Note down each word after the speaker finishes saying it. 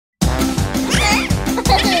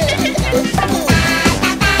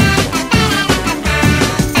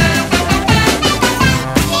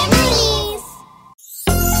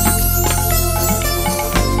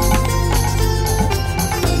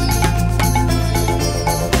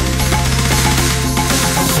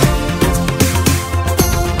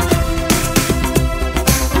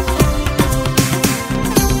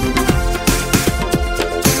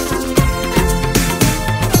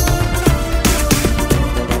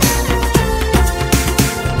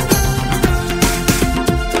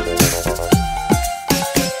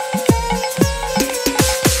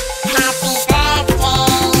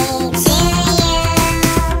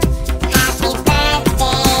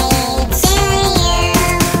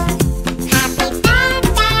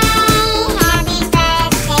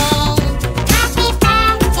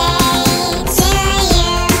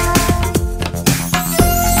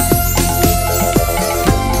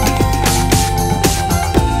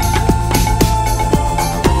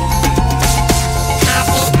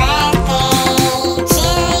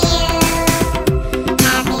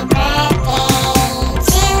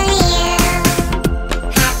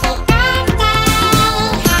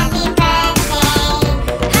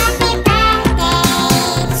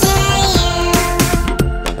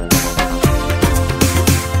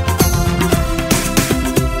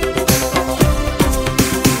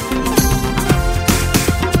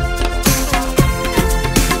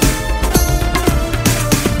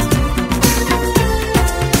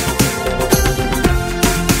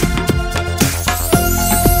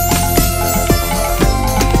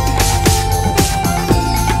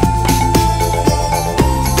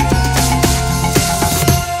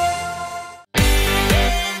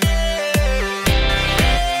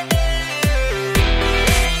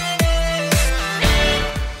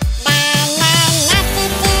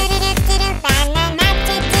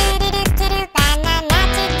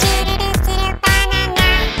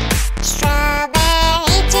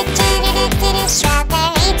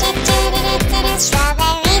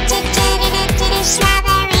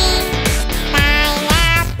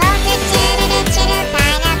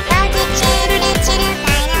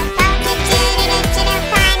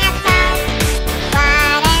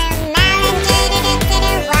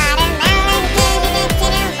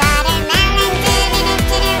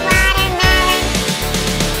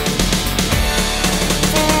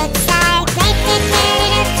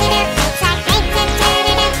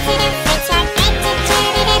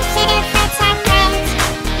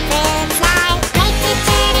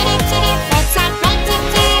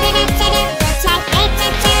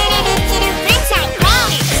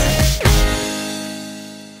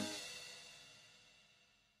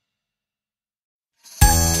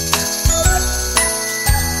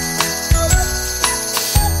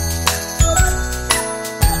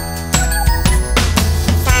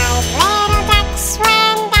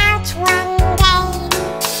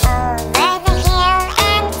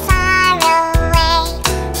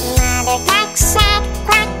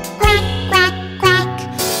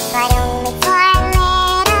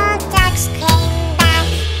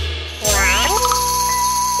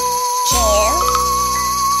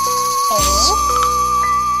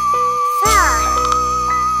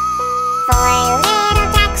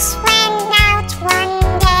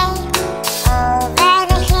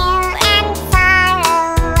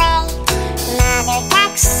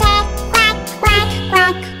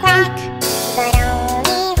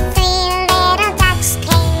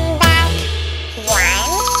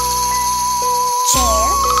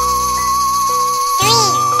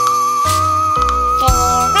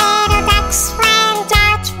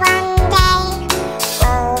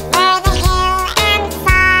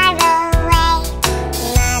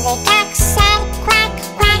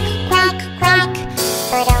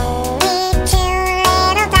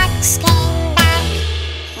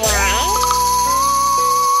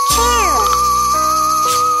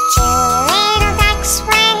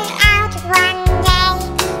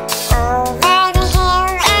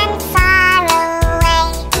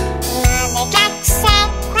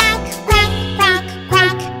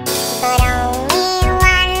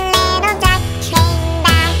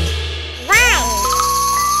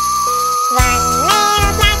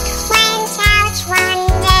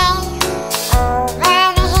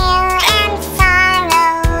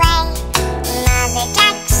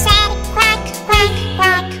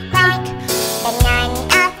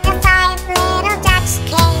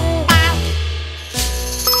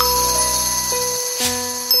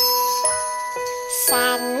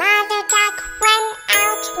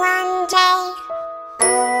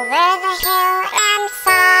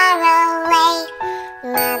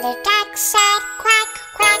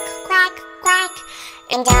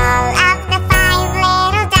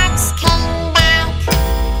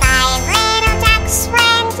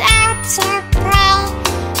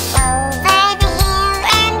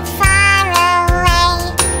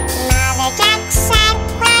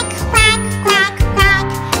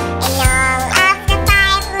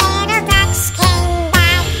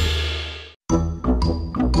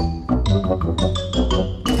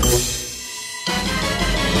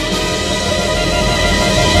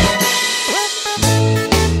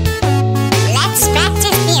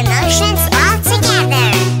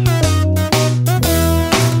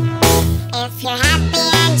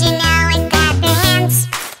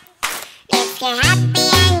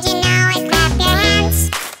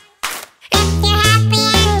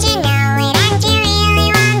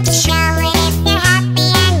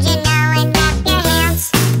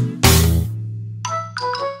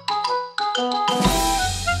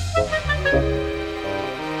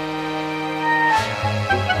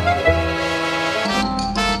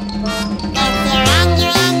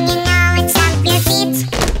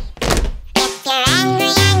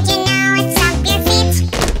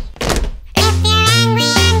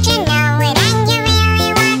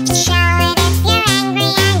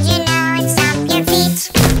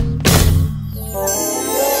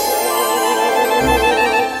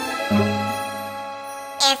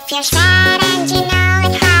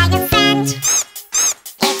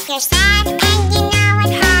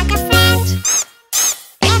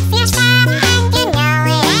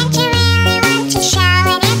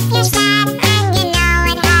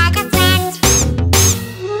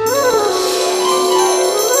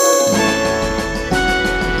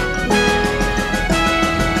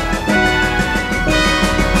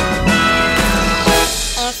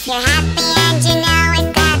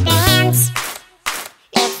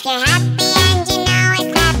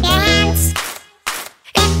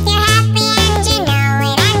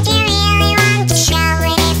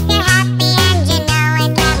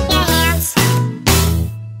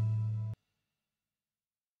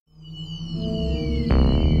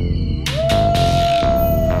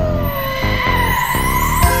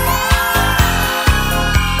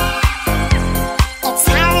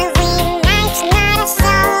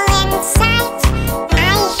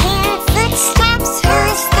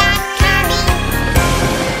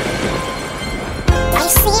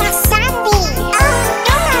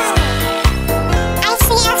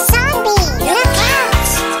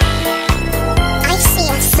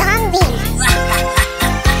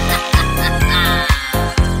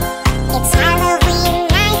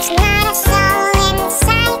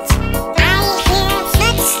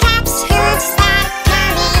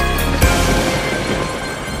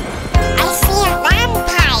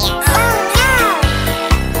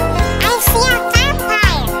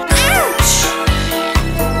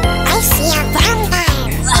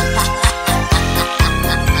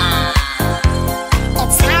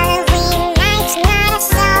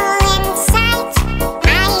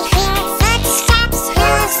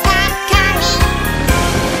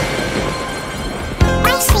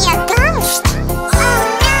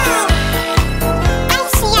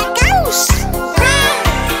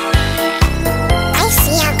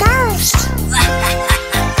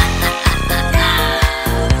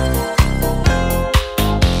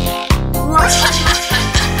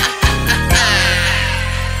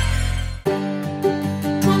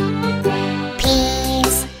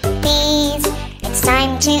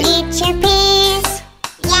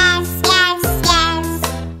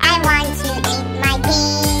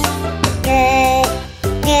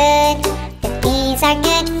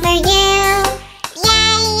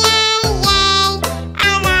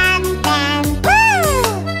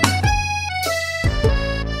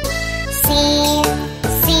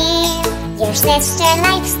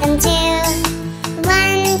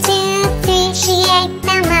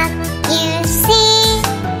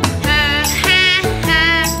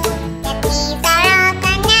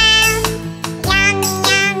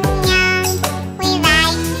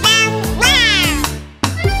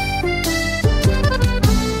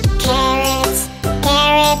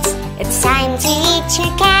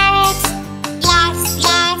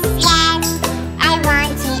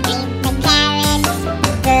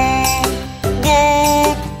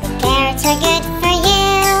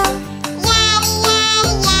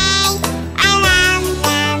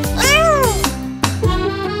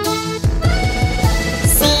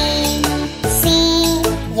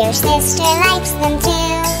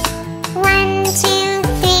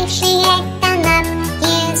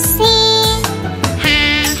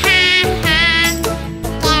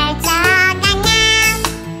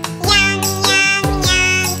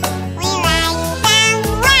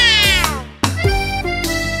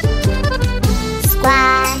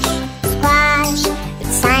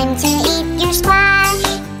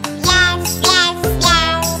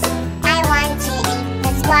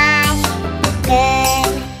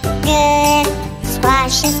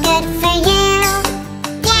good for you.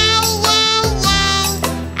 Yay, yay, yay,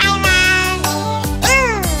 I love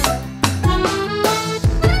it.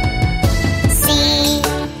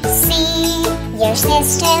 See, your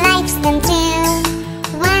sister likes them too.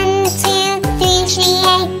 1, 2, 3, she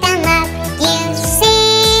ate them up. You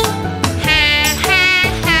see, ha ha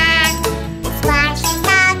ha. The squash is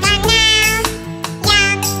all gone now.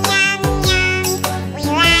 Yum, yum, yum. We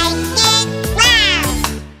like it. Wow.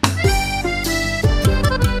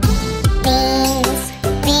 Beans,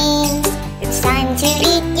 beans. It's time to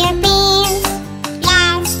eat your beans.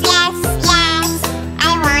 Yes, yes, yes.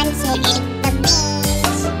 I want to eat the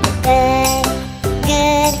beans. Good,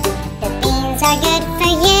 good. The beans are good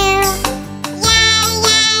for you. Yay,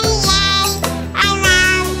 yay, yay. I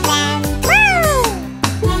love them. Woo!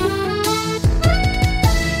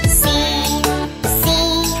 See,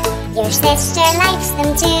 your sister likes them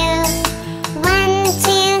too. 1,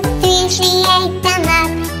 2, 3, she ate them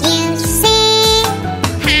up. You see,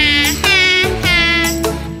 ha ha ha.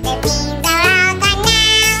 The beans are all gone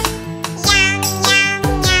now. Yum, yum,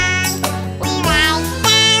 yum. We like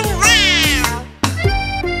them. Wow.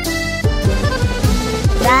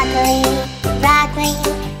 Broccoli, broccoli,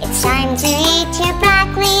 it's time to eat your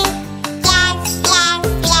broccoli. Yes, yes,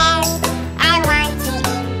 yes, I want to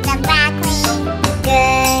eat the broccoli.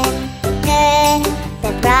 Good, good,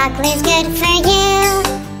 the broccoli's good for you.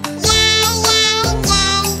 Yay, yay,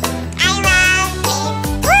 yay, I love it.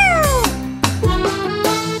 Woo!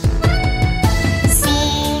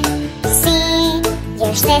 See,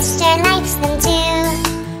 your sister likes them too.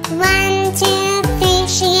 1, 2, 3,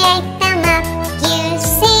 she ate them up. You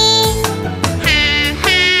see, ha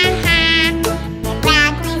ha ha. The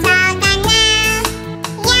broccoli's all gone now.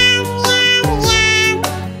 Yum, yum, yum.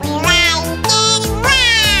 We like it.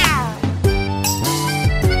 Wow.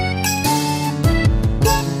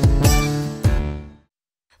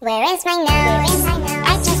 Where is my nose?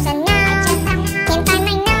 I just don't know. Can't find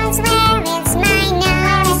my nose. Where is my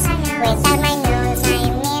nose? Without my nose,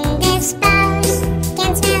 I'm indisposed.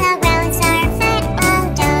 Can't smell a rose or foot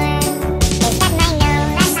odor. Is that my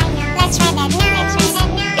nose? Let's try that nose. Is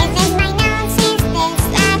this my nose? Is this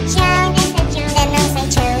a joke? The nose I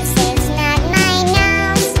chose is not my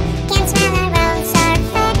nose. Can't smell a rose or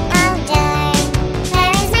foot odor.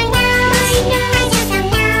 Where is my nose? I just don't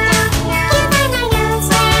know. Can't find my nose.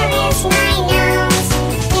 Where is my nose?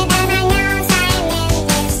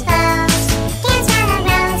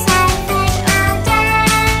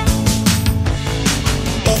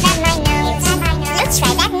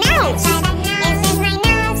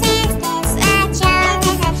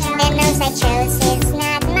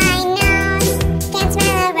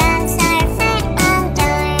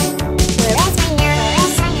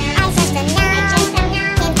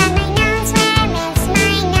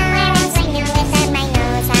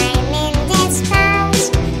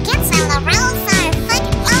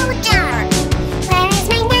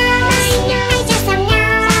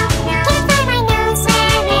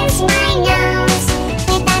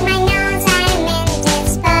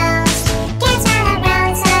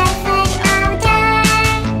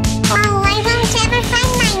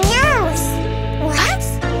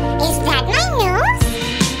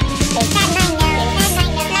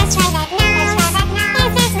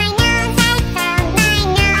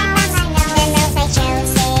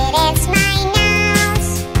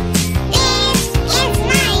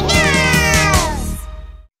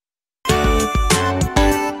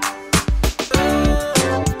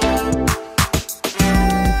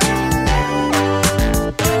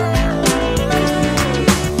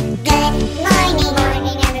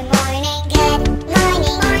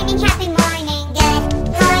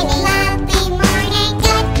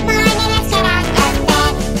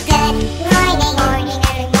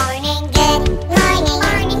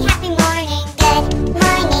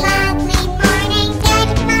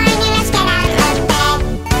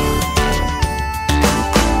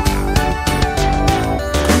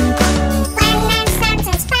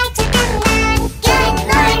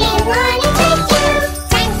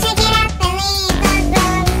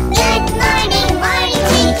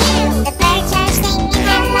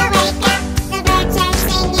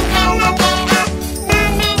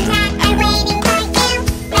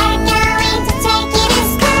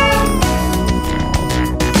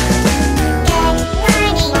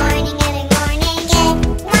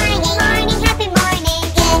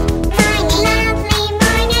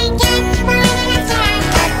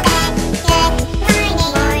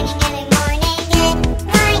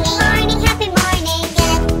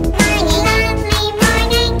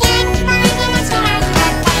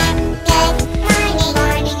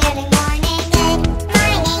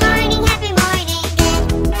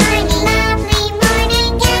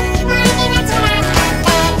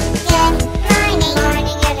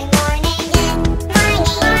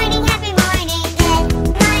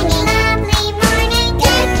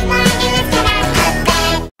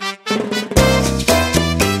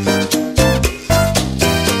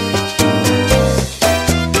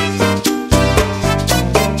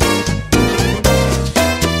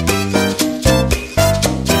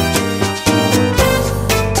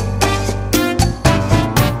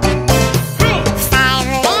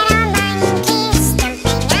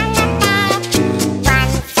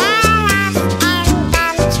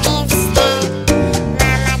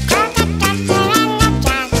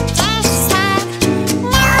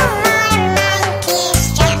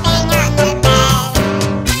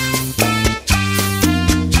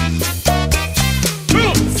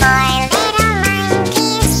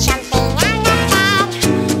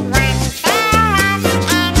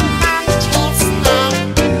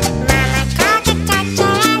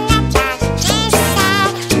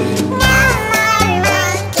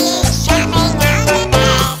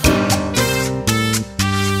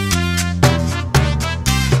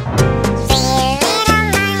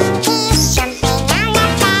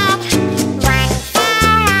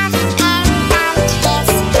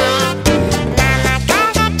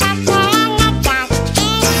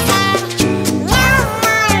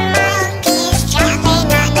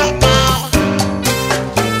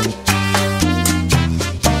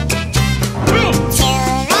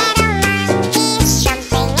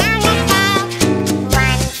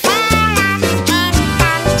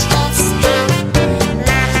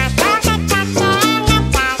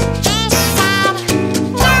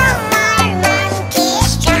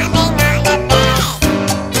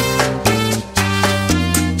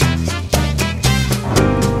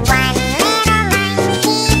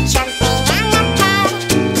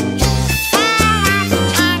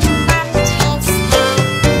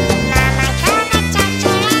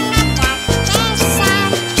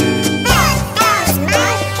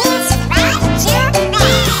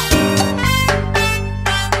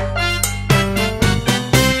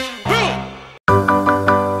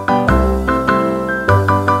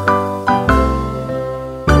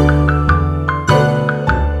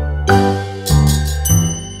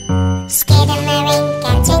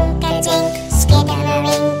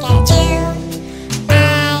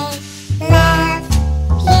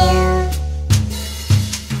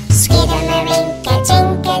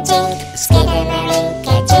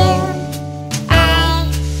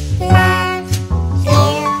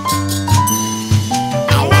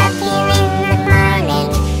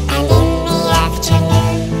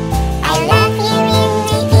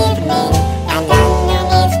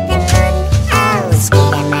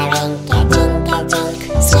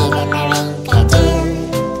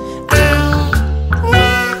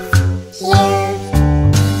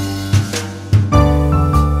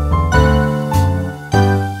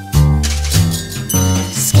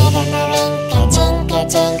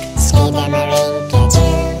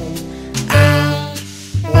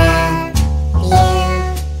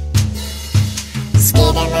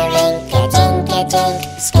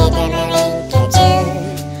 Skidamarink, Skidamarink-a-doo.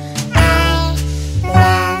 I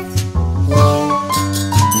love you.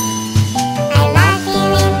 I love you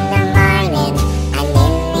in the morning and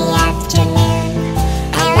in the afternoon.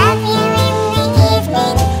 I love you in the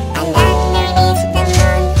evening and underneath the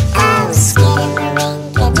moon. Oh,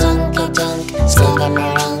 Skidamarink-a-dink-a-dink,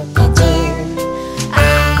 Skidamarink-a-doo. I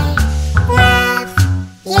love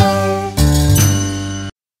you.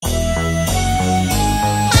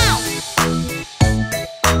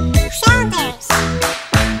 Shoulders,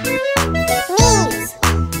 knees,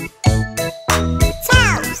 toes,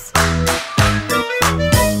 eyes,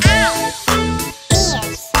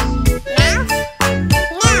 ears, mouth,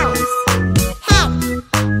 nose, head.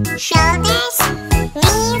 Shoulders,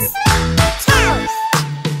 knees, toes.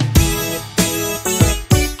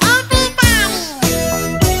 Everybody.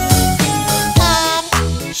 Head,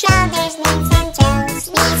 shoulders, knees and toes,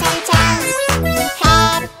 knees and toes.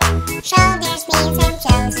 Head, shoulders, knees and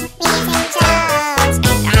toes, knees and toes.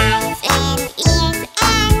 And eyes and ears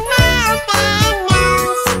and mouth and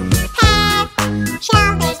nose. Head,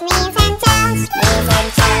 shoulders, knees and toes, knees and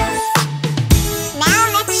toes. Now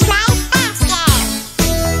let's try faster.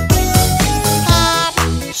 Head,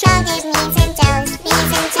 shoulders, knees and toes,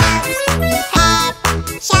 knees and toes. Head,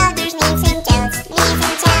 shoulders, knees and toes, knees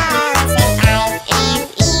and toes. And eyes and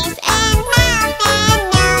ears and mouth and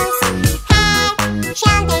nose. Head,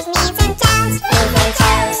 shoulders, knees and toes, knees and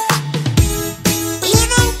toes.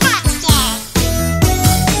 Even faster.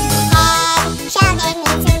 Head, shoulders,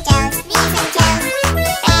 knees and toes, knees and toes.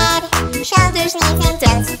 Head, shoulders, knees and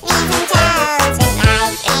toes, knees and toes. And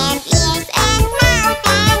eyes and ears and mouth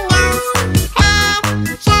and nose. Head,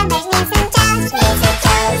 shoulders, knees and toes, knees and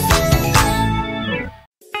toes.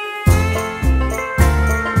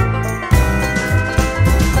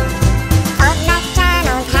 Old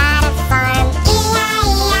MacDonald had a farm,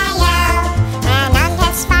 E-I-E-I-O. And on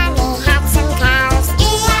his farm he had some cows,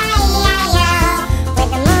 E-I-E-I-O.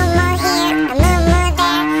 With a moo-moo here, a moo-moo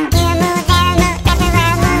there, here a moo, there a moo, everywhere a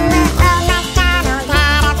moo-moo. Old MacDonald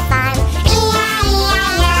had a farm,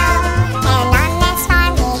 E-I-E-I-O. And on this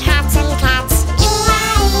farm he had some cats,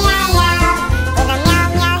 E-I-E-I-O. With a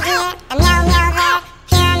meow-meow here, a meow-meow there,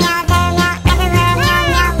 here a meow, there a meow, everywhere a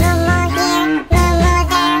meow-meow. Moo-moo here, moo-moo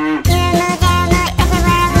there, here a moo, there a moo,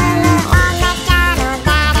 everywhere a moo-moo. Old MacDonald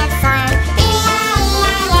had a farm,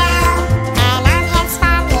 E-I-E-I-O. And on his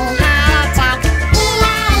farm he had a duck,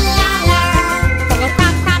 E-I-E-I-O. With a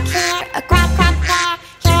quack-quack here, a quack-quack there,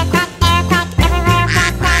 here a quack, there a quack, everywhere a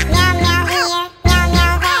quack-quack. Meow-meow here,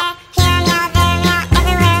 meow-meow there, here a meow, there a meow,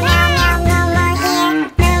 everywhere a meow-meow. Moo-moo here,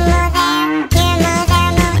 moo-moo there, here a moo, there a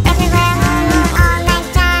moo, everywhere a moo-moo. Old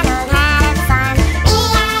MacDonald had a farm,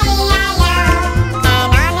 E-I-E-I-O. And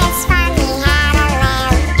on his farm he had a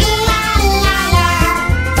lamb, E-I-E-I-O.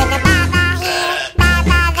 With a ba-ba here,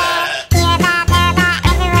 ba-ba there, here a ba, there a ba,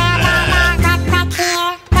 everywhere a ba-ba. Quack-quack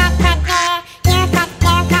here, quack-quack there, here a quack,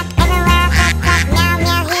 there a quack, everywhere a quack-quack.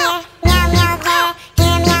 Meow-meow here, meow-meow there, here a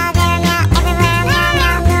meow, there a meow, everywhere a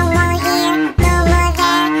meow-meow. Moo-moo here, moo-moo there,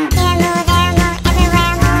 here a moo, there a moo, everywhere a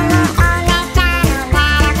moo-moo. Old MacDonald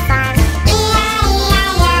had a farm,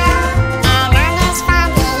 E-I-E-I-O. And on his farm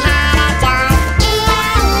he had a dog,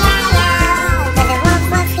 E-I-E-I-O. With a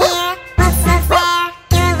woof-woof here, woof-woof there,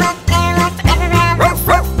 here a woof, there a woof, everywhere a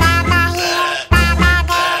woof-woof. Ba-ba here, ba-ba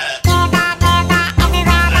there, here a ba, there a ba,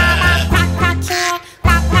 everywhere a ba-ba. Quack-quack here,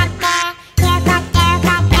 quack-quack there, here a quack, there a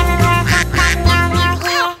quack, everywhere a quack-quack. Meow-meow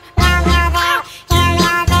here, meow-meow there, here a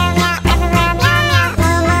meow, there a meow, everywhere a meow-meow.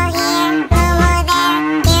 Moo-moo here, moo-moo there,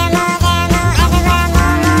 here a moo, there a moo, everywhere a moo-moo.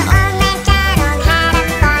 Old MacDonald had a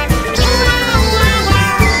farm,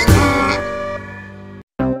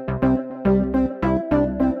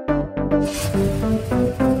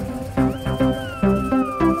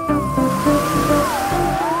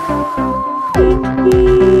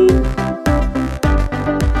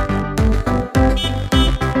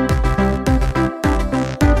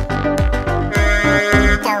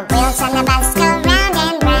 The wheels on the bus go round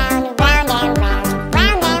and round, round and round,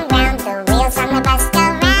 round and round. The wheels on the bus go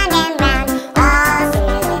round and round, all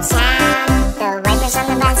through the town. The wipers on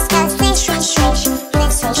the bus go swish, swish, swish,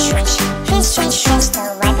 swish, swish, swish, swish, swish, swish. The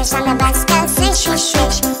wipers on the bus go swish, swish,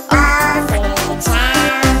 swish,